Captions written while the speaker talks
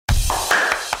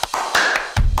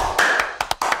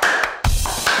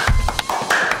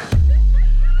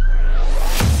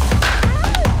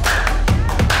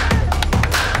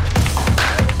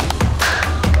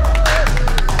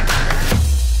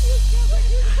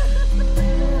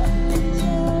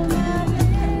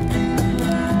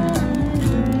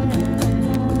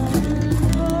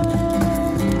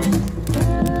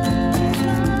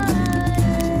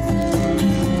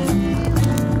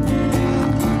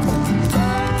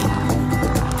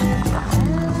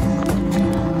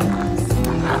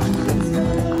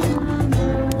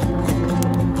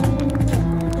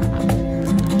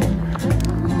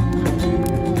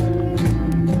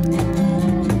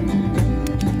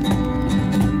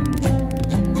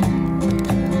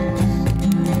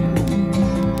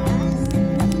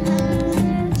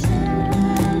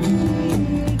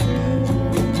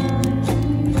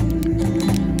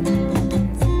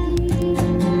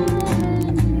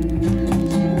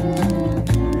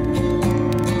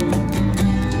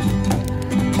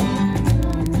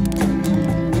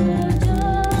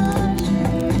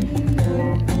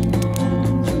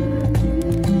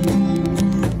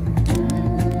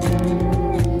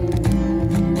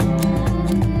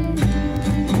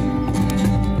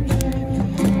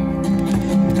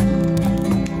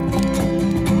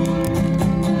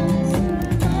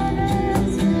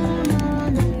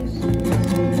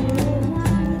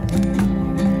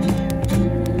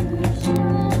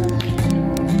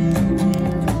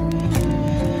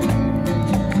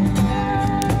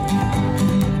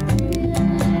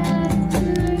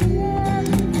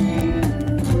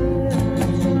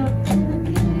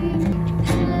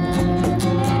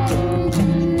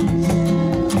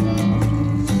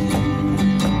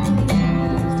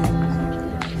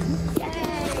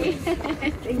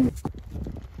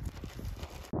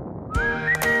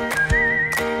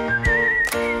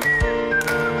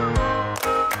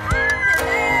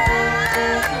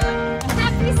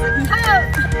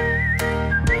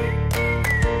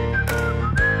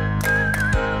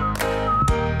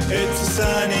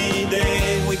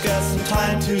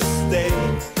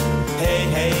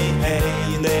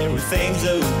everything's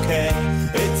okay.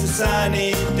 It's a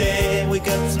sunny day, we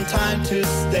got some time to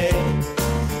stay.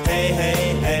 Hey,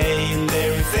 hey, hey, and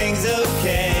everything's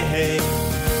okay.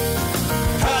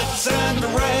 Hot sun, the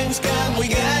rain's gone, we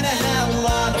gonna have a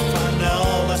lot of fun.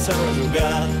 All our sorrows are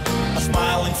gone, a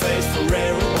smiling face for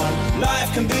everyone.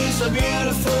 Life can be so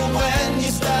beautiful when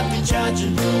you stop the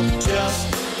judging rule.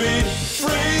 Just be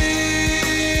free.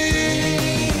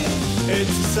 It's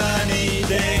a sunny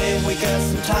day, we got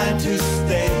some time to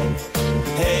stay.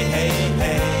 Hey, hey,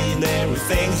 hey, and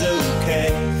everything's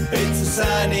okay. It's a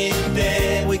sunny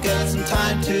day, we got some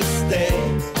time to stay.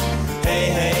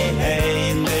 Hey, hey,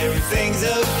 hey, and everything's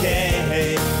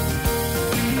okay.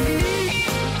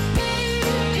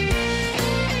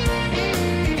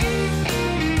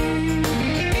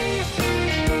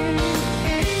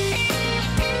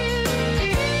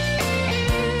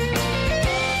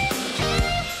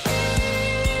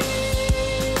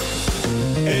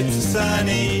 It's a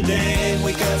sunny day,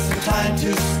 we got some time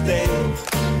to stay.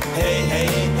 Hey, hey,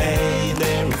 hey, and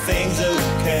everything's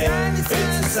okay. It's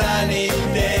a sunny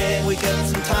day, we got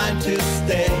some time to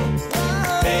stay.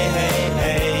 Hey, hey,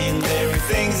 hey, and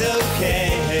everything's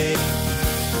okay.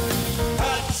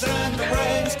 Hot sun, the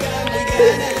rain's gone, we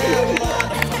gonna have a lot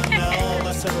of fun. All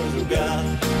our sorrows are gone,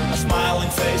 a smiling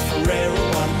face for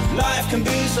everyone. Life can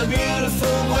be so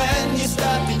beautiful when you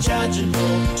stop the judging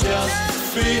rule.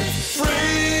 Just be free.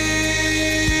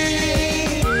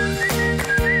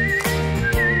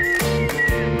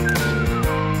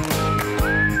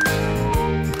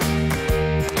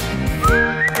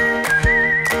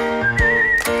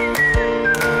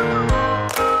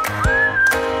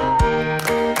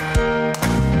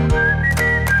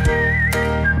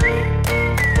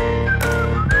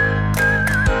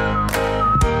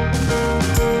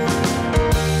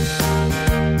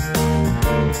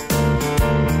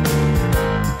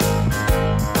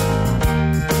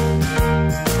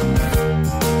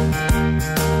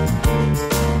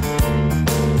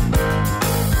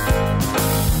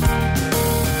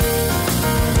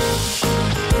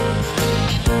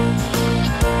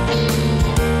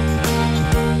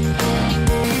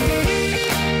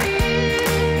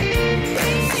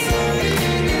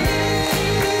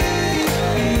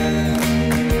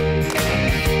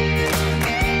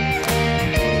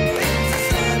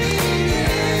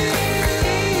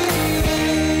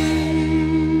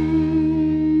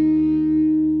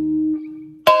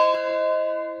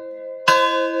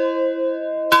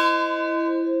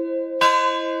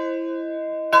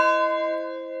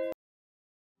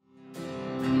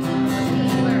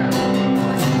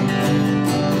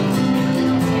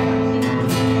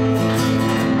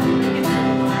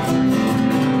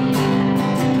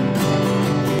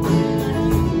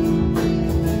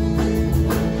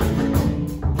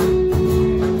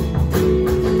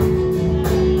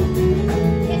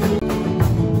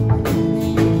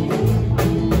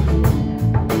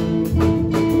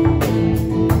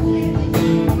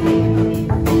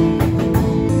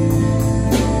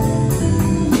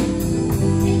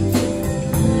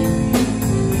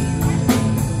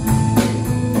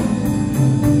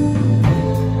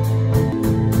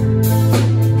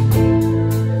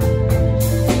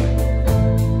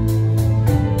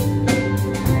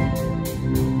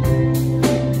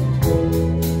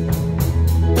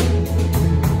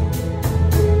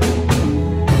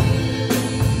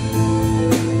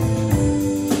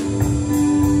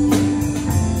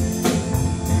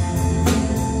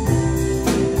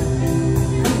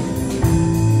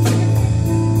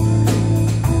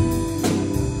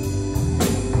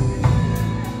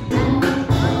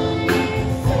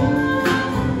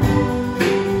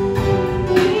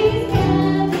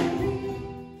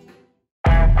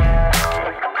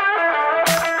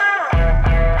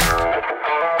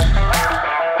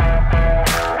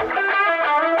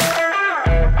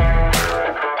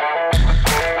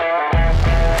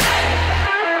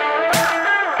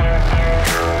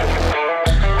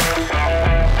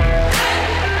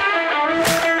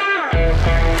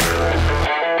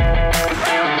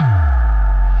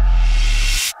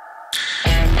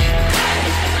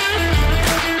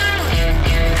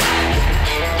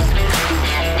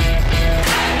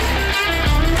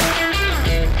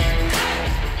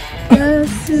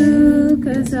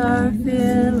 Sukkahs are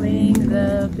filling,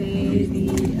 the baby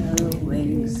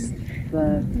awakes,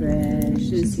 but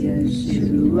precious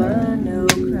Yeshua no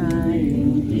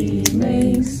crying he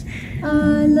makes.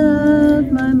 I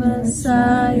love my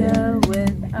Messiah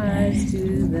with eyes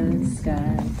to the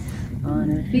sky.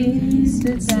 On a feast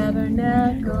of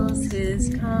Tabernacles,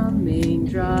 his coming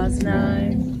draws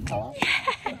nigh.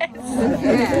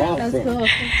 That's cool.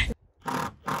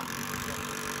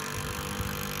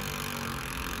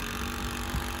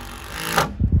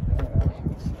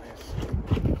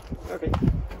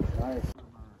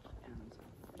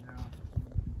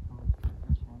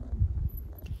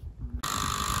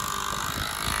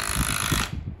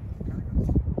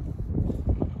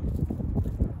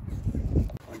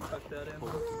 Your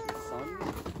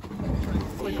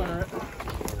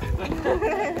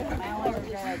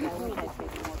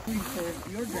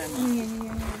grandma.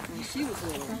 She was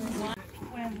little.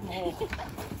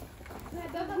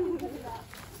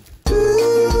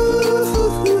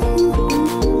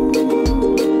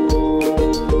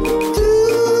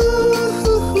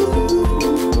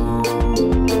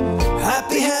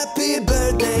 Happy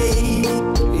birthday,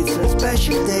 it's a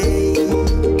special day.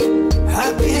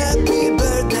 Happy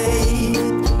birthday,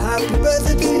 happy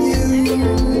birthday to you.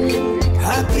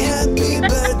 Happy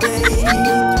birthday,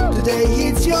 today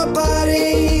it's your party.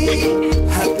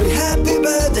 Happy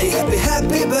birthday,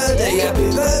 happy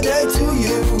birthday to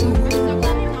you.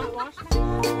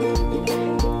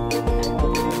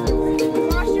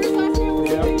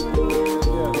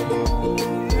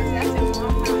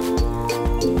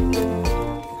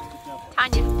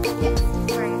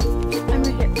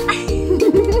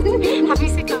 Happy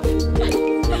Sukkot.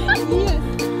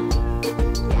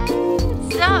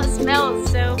 Yes. It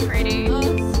smells so pretty. Oh,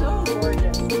 so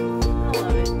gorgeous. I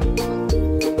love it.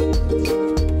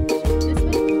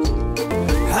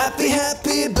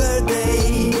 Happy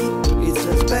birthday, it's a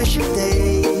special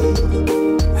day.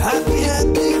 Happy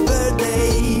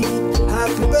birthday,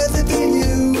 happy birthday to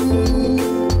you.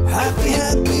 Happy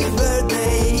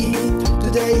birthday,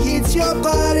 today it's your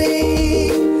party.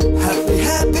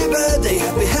 Happy birthday,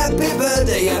 happy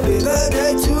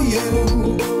birthday to you.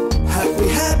 Happy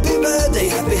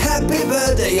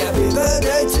birthday, happy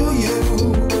birthday to you.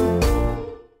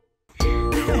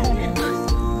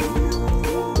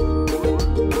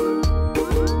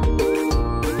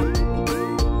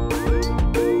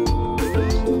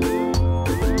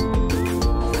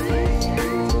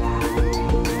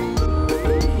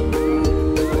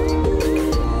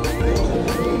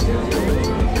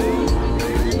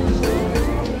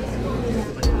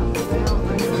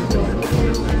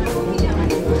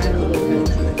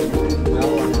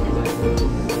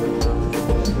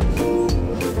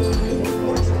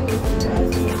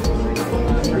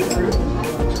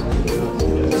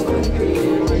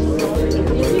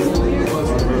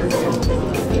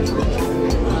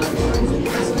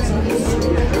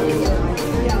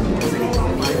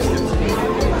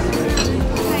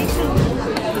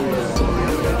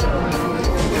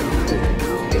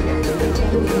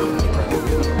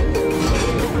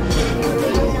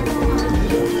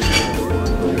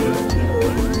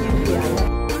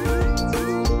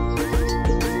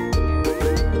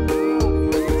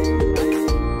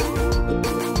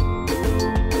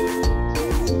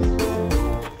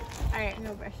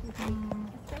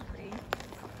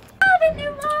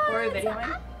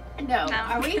 No.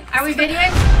 Are we? Are we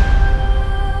videoing?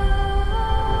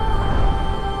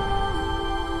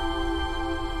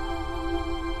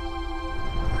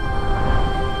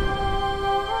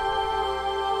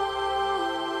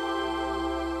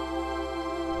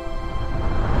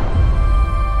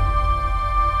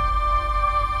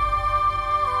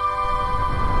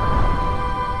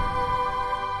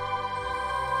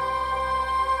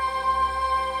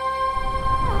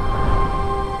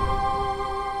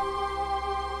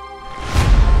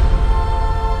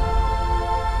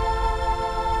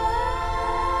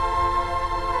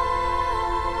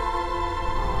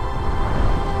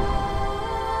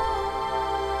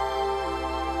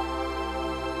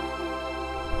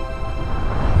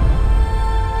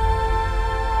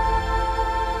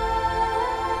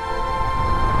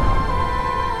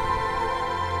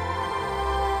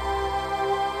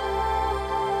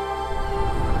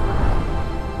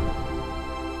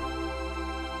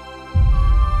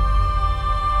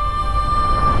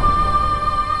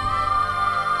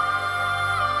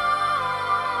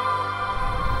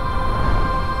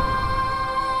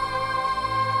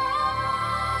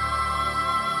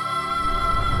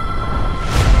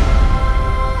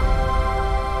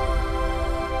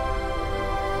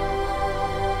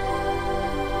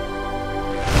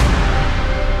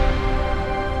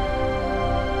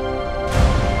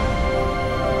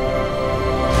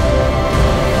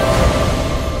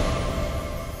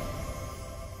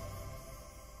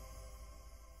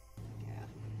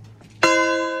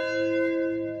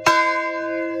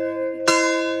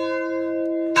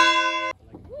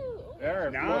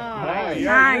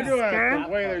 Nice, girl.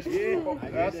 Wait, there's people.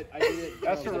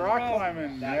 That's a rock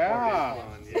climbing. Yeah.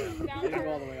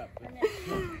 Go all the way up.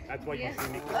 That's why you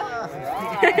see me.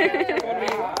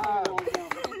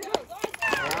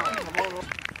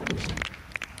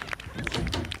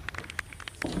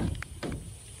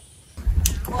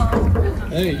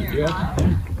 Hey, yeah.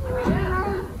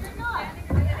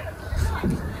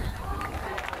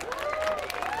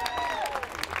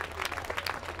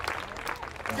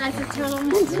 That's a total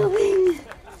mental thing.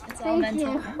 It's all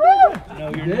mental. No,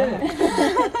 you're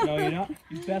not. No, you're not.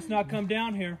 You best not come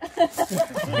down here.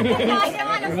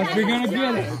 Unless we're gonna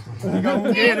get it. We're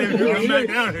gonna get it if you come back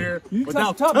down here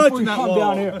without touching that wall.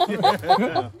 Down here.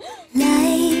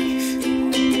 Life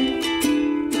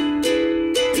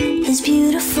is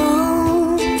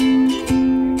beautiful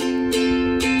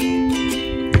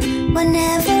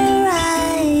whenever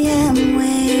I am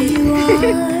where you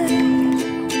are.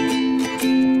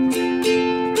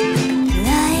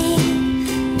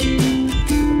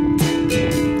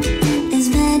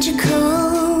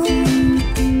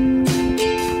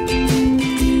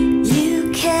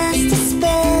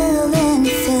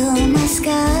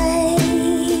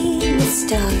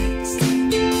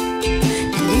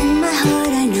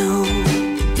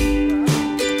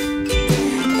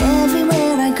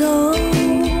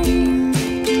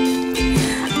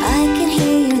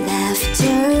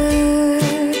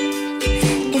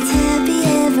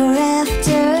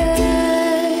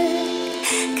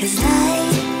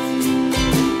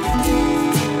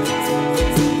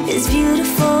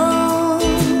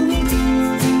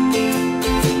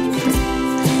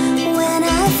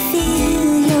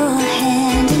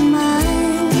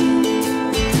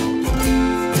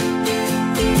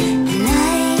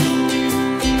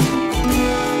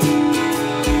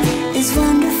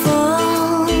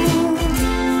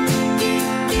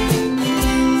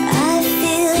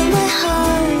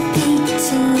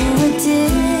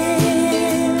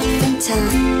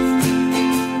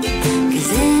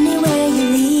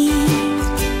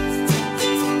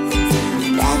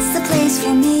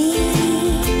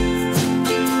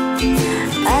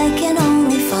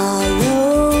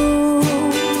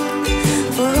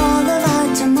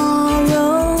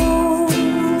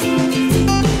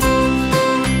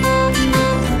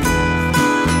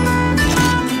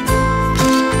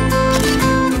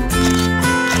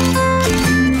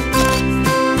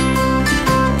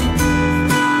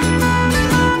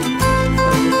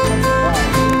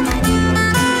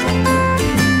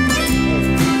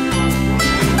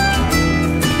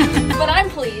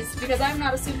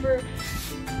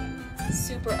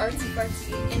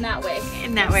 in that way.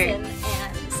 In that way. And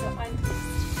so I'm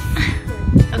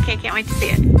okay, can't wait to see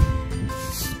it.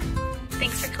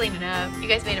 Thanks for cleaning up. You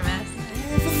guys made a mess.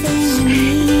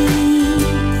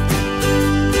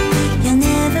 You'll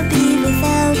never be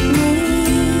without me,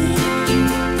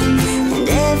 and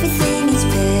everything is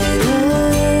better.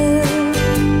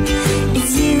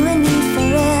 It's you and me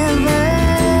forever.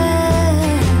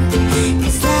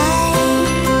 'Cause life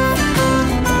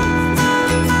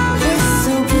is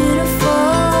so beautiful.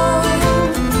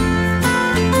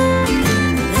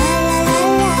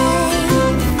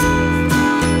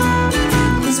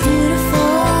 Life is beautiful.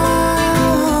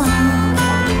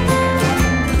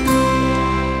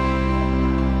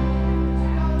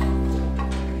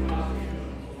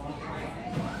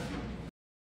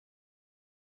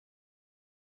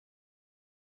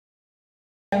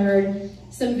 Discovered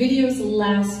some videos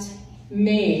last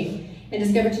May and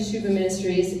discovered Teshuvah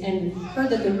Ministries and heard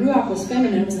that the Ruach was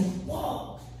feminine. I was like,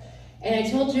 whoa. And I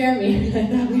told Jeremy I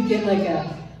thought we'd get like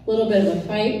a little bit of a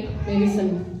fight, maybe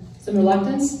some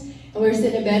reluctance. And we were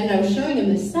sitting in bed and I was showing him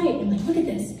this site. I'm like, look at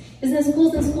this. Isn't this cool?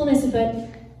 Isn't this cool? And I said, but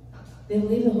they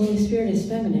believe the Holy Spirit is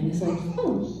feminine. He's like,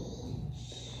 oh.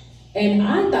 And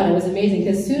I thought it was amazing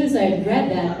because as soon as I had read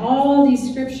that, all these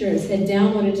scriptures had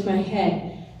downloaded to my head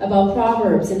about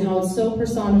Proverbs and how it's so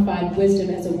personified wisdom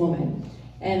as a woman.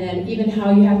 And then even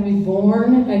how you have to be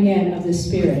born again of the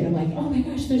Spirit. And I'm like, oh my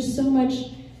gosh, there's so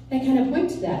much that kind of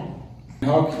points to that.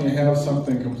 How can you have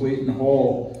something complete and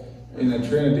whole in the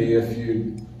Trinity if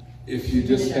you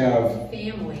just have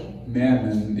family men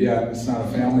and it's not a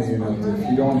family unit. If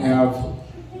you don't have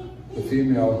the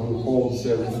female who holds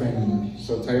everything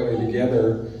so tightly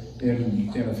together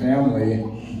in a family,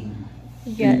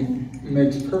 it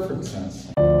makes perfect sense.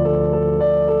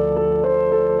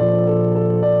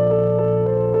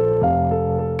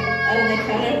 The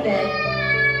counterfeit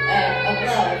of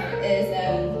love is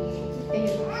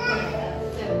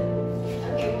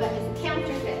Okay, what is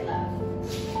counterfeit love?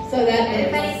 so that is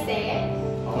Everybody say it.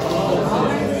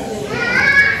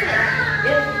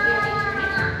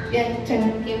 yeah, turn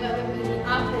Okay, what would be the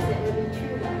opposite? Would be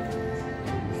true love.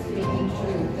 speaking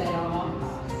truth at all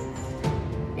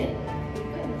Yeah.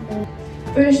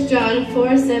 1 John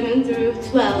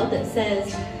 4:7-12 that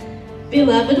says,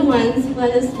 "Beloved ones,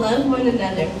 let us love one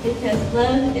another, because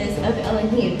love is of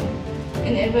Elohim,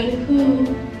 and everyone who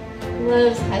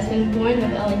loves has been born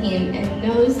of Elohim and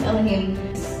knows Elohim."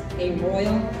 A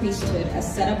royal priesthood, a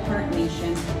set-apart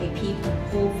nation, a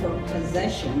people for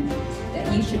possession, that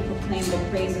you should proclaim the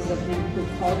praises of him who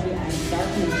called you out of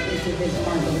darkness into his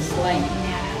marvelous light.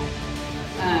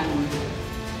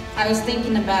 I was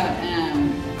thinking about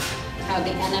how the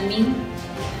enemy,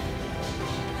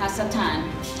 Hasatan,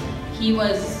 he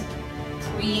was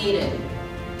created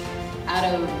out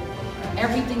of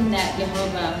everything that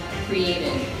Jehovah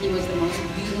created. He was the most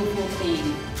beautiful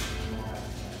thing,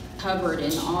 covered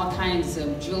in all kinds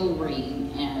of jewelry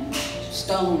and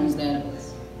stones that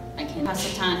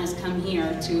Hasatan has come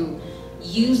here to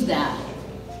use that,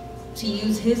 to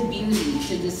use his beauty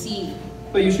to deceive.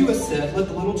 But Yeshua said, "Let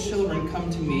the little children come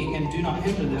to me and do not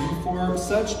hinder them, for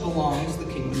such belongs the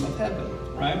kingdom of heaven,"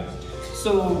 right?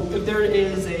 So if there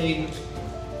is a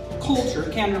culture,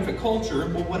 counterfeit culture,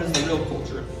 well, what is the real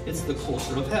culture? It's the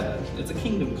culture of heaven. It's a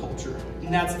kingdom culture.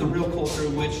 And that's the real culture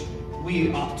which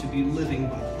we ought to be living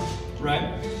by,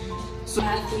 right? So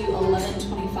Matthew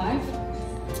 11:25.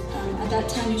 At that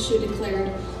time Yeshua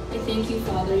declared, "I thank you,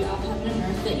 Father, you of heaven and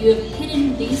earth, that you have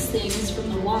hidden these things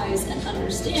from the wise and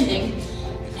understanding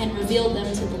and revealed them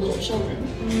to the little children."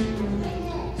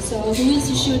 So who is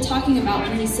Yeshua talking about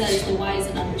when he says the wise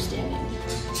and understanding?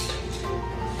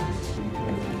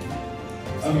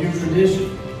 Of your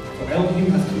tradition, for Elohim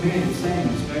has commanded, saying,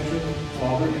 respect your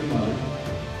father and mother,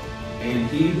 and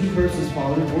he who curses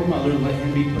father or mother, let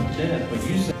him be put to death. But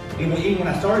you say, even when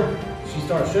I started, she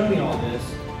started showing me all this,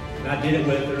 and I did it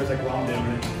with her. It's like, well, I'm doing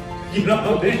it. You know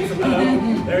what I mean? So,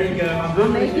 there you go. I'm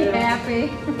doing Make you happy.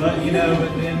 But you know,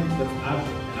 but then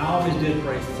I always did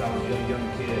pray since I was a young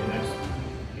kid.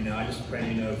 And I just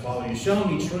prayed, Father, you're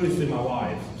showing me truth through my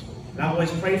wife. And I've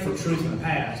always prayed for truth in the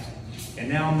past, and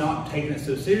now I'm not taking it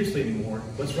so seriously anymore.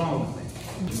 What's wrong with me?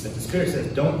 If the Spirit says,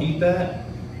 don't eat that,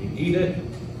 you eat it,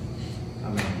 I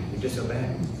mean, you disobey.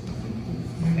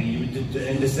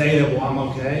 And to say that, well, I'm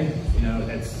okay,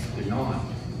 you're not.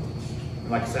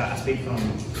 Like I said, I speak from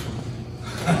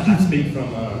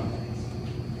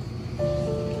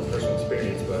personal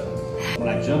experience, but when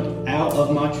I jumped out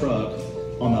of my truck,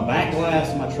 on the back glass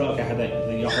of my truck, I had the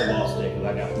Yahweh stick that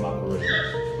I got from my Peru.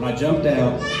 When I jumped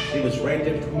out, it was right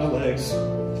there between my legs,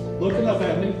 looking up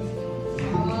at me.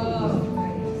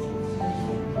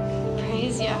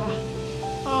 Praise ya.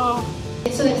 Oh.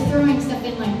 So they're throwing stuff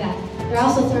in like that. They're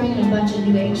also throwing in a bunch of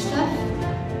New Age stuff,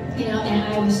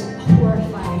 and I was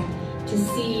horrified to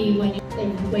see when they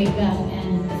wake up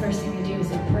and the first thing they do is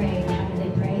they pray. And how do they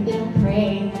pray? They don't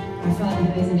pray, "Our Father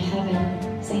who is in heaven,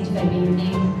 sanctified be your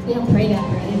name." They don't pray that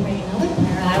prayer. They pray another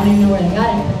prayer. I don't even know where they got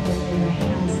it from. They pray their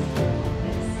hands.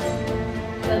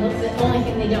 The only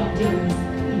thing they don't do is,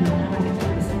 I'm not going to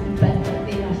focus on it, but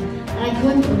they don't. And I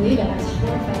couldn't believe it. I was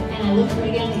horrified. And I looked for it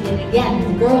again. They did it again.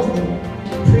 The girls did it.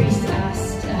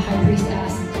 The high priest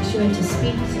asked Yeshua to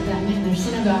speak to them in their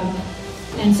synagogue.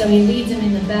 And so he leads them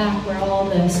in the back where all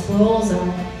the scrolls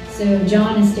are. So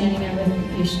John is standing there with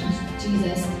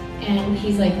Jesus, and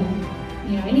he's like,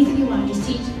 anything you want, just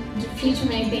teach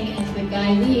him anything. And the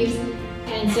guy leaves,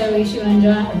 and so Yeshua and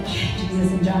John, or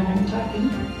Jesus and John are talking,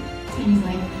 and he's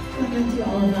like, go through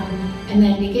all of them. And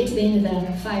then we get to the end of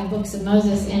the 5 books of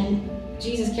Moses, and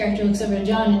Jesus' character looks over to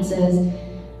John and says,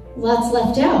 "Lots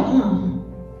left out, huh?"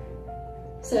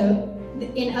 So,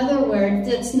 in other words,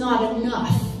 that's not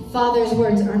enough. Father's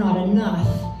words are not enough.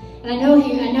 And I know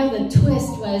the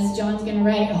twist was John's going to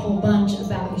write a whole bunch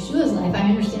about Yeshua's life. I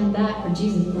understand that, or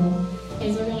Jesus' life.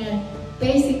 Is we're going to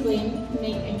basically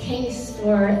make a case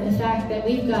for the fact that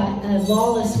we've got a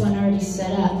lawless one already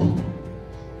set up.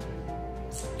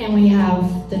 And we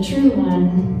have the true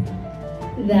one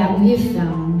that we've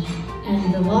found.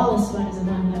 And the lawless one is the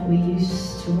one that we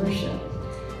used to worship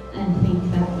and think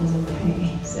that was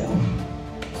okay. So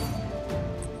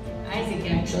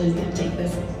Isaac actually is going to take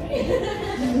this away.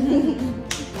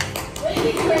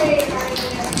 Great,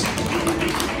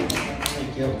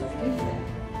 Thank you.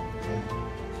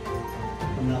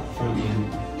 I'm not the front end.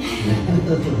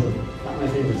 Not my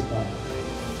favorite spot.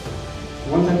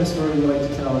 One type of story we like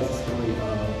to tell is the story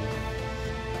of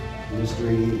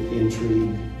mystery,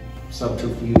 intrigue,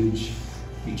 subterfuge,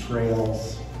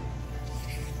 betrayals.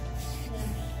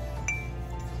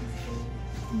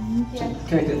 To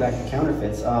connect it back to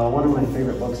counterfeits, one of my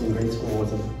favorite books in grade school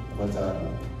was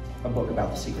a book about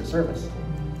the Secret Service.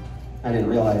 I didn't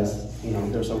realize,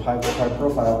 they're so high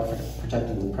profile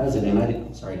protecting the president.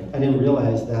 I didn't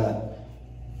realize that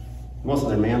most of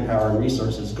their manpower and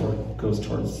resources goes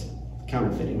towards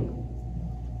counterfeiting.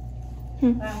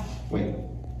 Wow. Wait,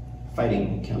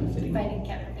 fighting counterfeiting. Fighting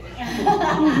counterfeiting.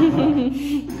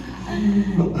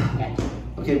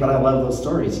 Okay, but I love those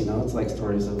stories, it's like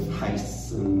stories of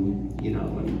heists and,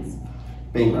 and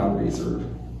bank robberies or...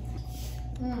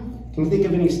 Can you think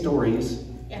of any stories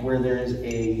where there is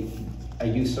a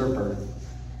usurper?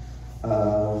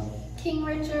 King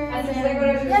Richard.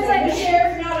 That's like the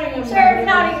sheriff of Nottingham. nodding. Sheriff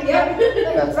nodding. Yep.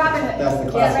 That's- Robin Hood. that's the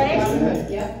Yeah, classic ready? Robin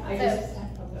Hood. Yep. I So, just.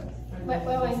 what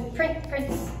was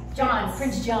Prince John?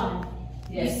 Prince John.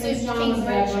 Yes, You Prince sued John King was the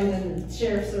bad Richard. one, and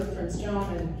Sheriff served Prince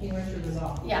John, and King Richard was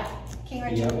off. Yeah, King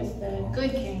Richard Yep. was the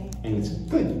good king. And it's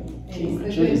good. And King he's the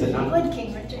Richard, is it not? Good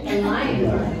King Richard. And lion.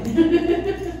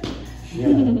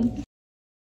 Yeah.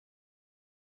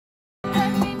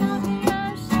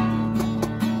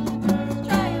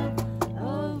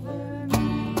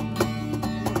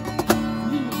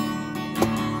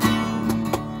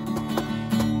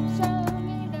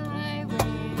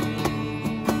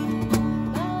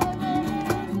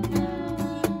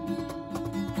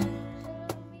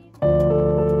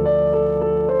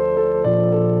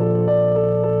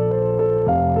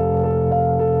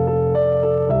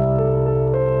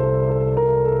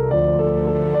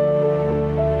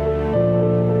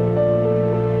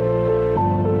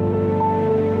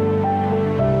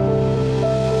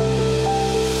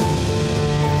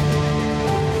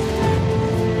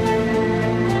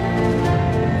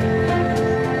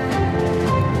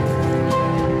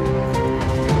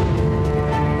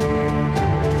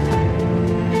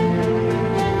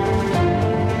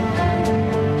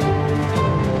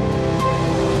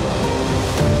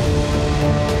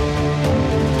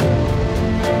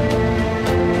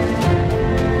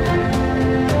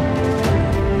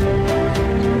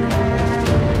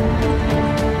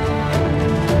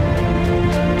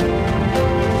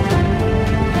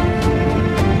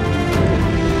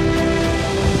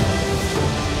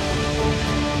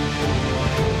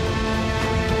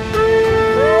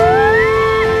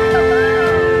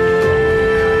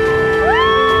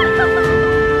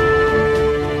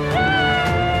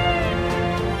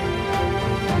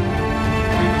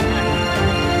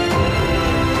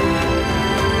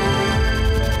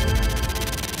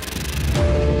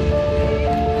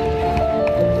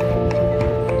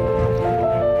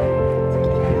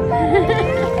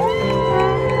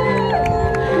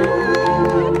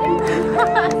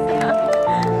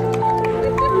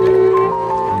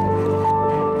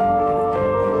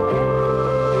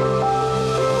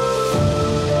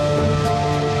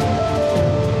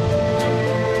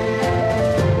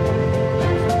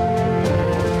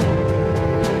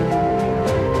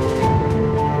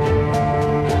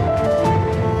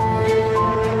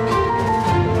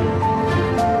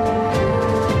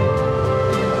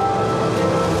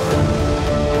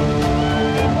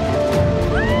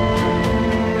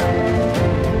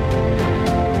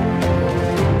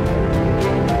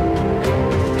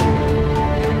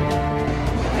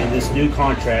 New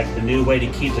contract, the new way to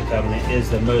keep the covenant, is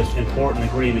the most important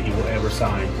agreement you will ever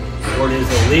sign. For it is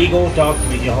a legal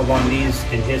document Yehovah needs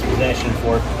in his possession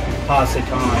for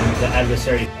Hasatan, the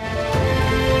adversary.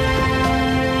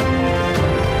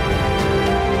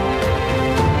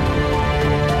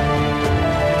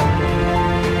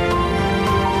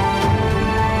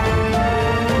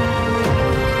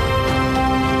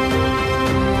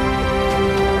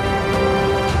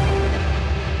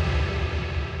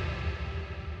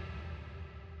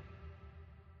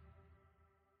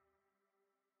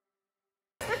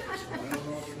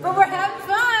 But we're having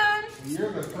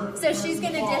fun. So she's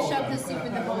going to dish up the soup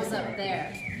in the bowls up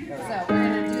there. So we're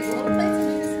going to do these little plates.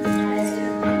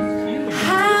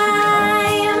 I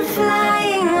am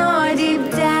flying or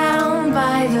deep down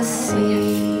by the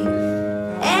sea.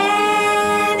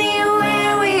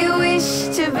 Anywhere we wish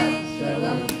to be.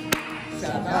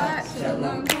 Shabbat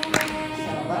shalom.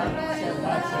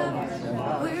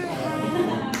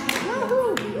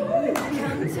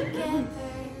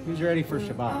 Who's ready for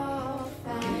Shabbat?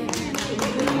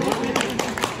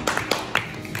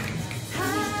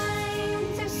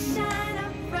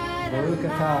 Baruch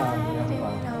atah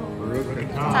Yehovah. Baruch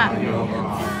atah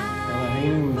Yehovah.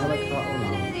 Elohim melech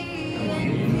haolam.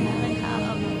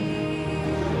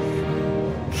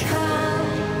 Come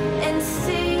and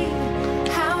see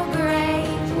how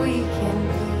great we can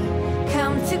be.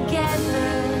 Come together,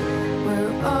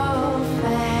 we're all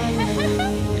family.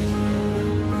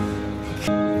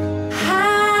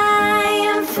 I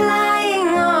am flying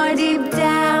or deep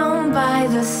down by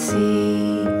the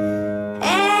sea.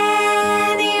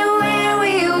 Anywhere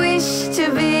we wish to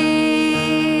be.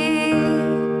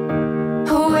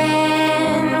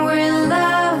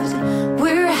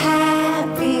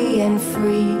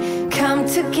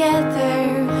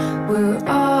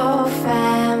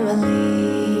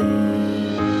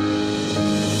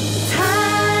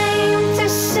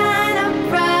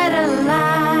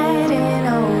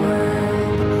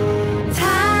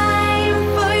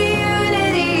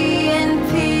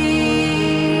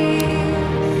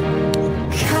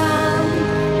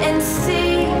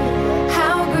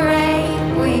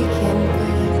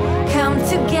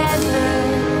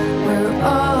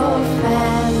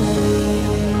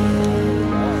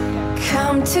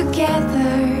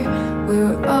 together,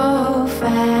 we're all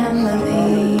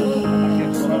family.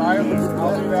 But I'll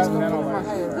do that and then I'll light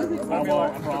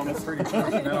it. It's pretty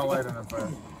close, and then I'll light it up.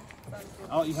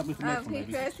 Oh, you help me from next one, Hey,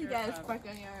 maybe. Chris, you got a spark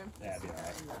on your arm. Yeah, it'll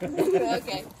be alright.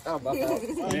 Okay. I'll buff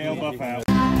out. Yeah, I'll buff out.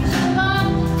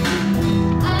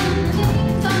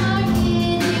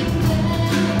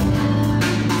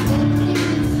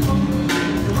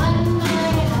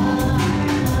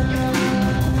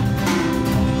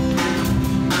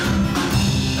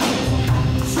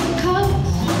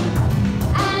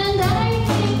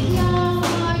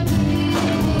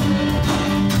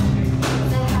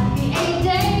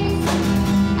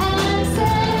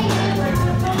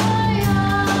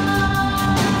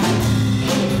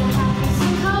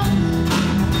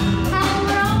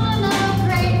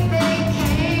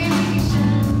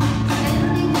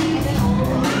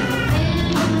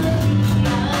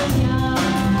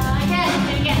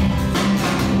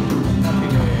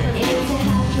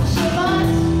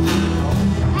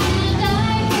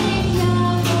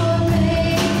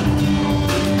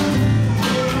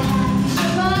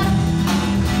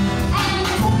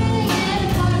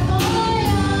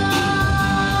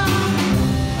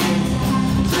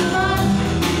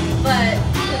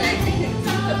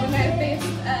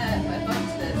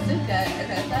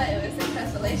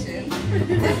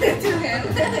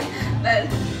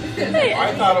 I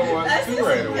thought it was too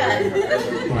right away.